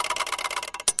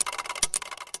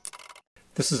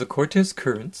This is a Cortes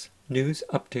Currents news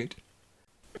update.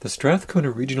 The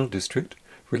Strathcona Regional District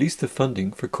released the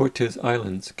funding for Cortes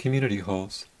Island's community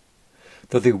halls.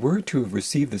 Though they were to have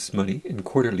received this money in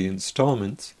quarterly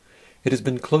installments, it has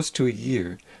been close to a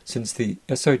year since the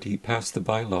SRD passed the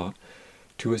bylaw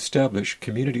to establish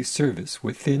community service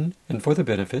within and for the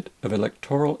benefit of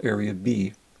Electoral Area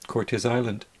B, Cortes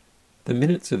Island. The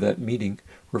minutes of that meeting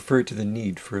referred to the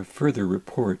need for a further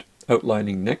report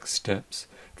outlining next steps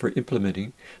for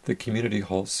implementing the community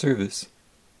hall service.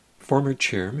 Former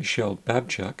Chair Michele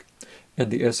Babchuk and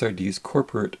the SRD's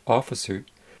corporate officer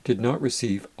did not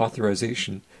receive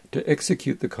authorization to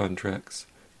execute the contracts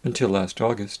until last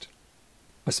August.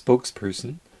 A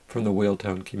spokesperson from the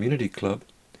Whaletown Community Club,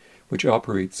 which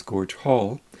operates Gorge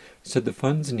Hall, said the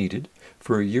funds needed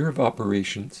for a year of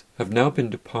operations have now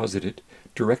been deposited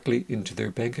directly into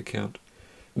their bank account.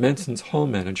 Manson's hall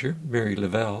manager,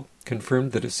 Lavelle,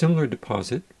 confirmed that a similar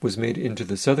deposit was made into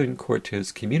the Southern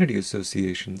Cortes Community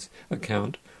Association's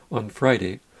account on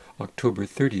Friday, October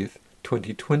 30th,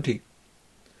 2020.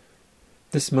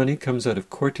 This money comes out of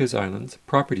Cortes Island's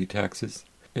property taxes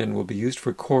and will be used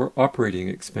for core operating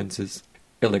expenses: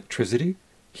 electricity,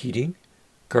 heating,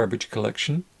 garbage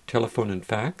collection, telephone and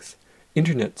fax,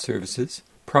 internet services,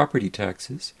 property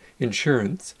taxes,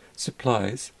 insurance,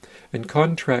 supplies, and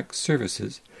contract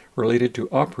services related to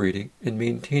operating and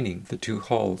maintaining the two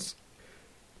halls.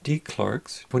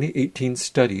 Clarke's 2018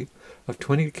 study of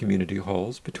 20 community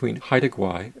halls between Haida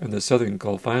Gwaii and the Southern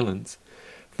Gulf Islands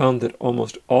found that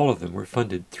almost all of them were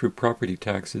funded through property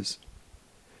taxes.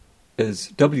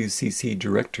 As WCC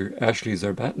Director Ashley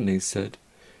Zarbatany said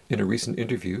in a recent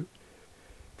interview,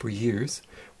 "For years,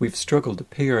 we've struggled to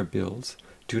pay our bills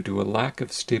due to a lack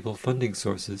of stable funding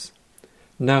sources.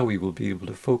 Now we will be able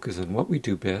to focus on what we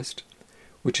do best,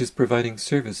 which is providing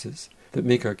services that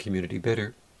make our community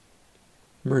better."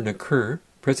 Myrna Kerr,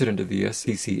 president of the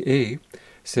SCCA,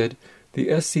 said the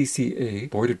SCCA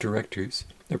Board of Directors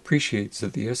appreciates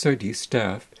that the SRD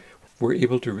staff were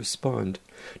able to respond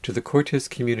to the Cortes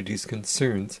community's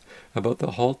concerns about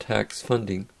the hall tax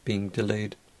funding being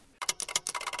delayed.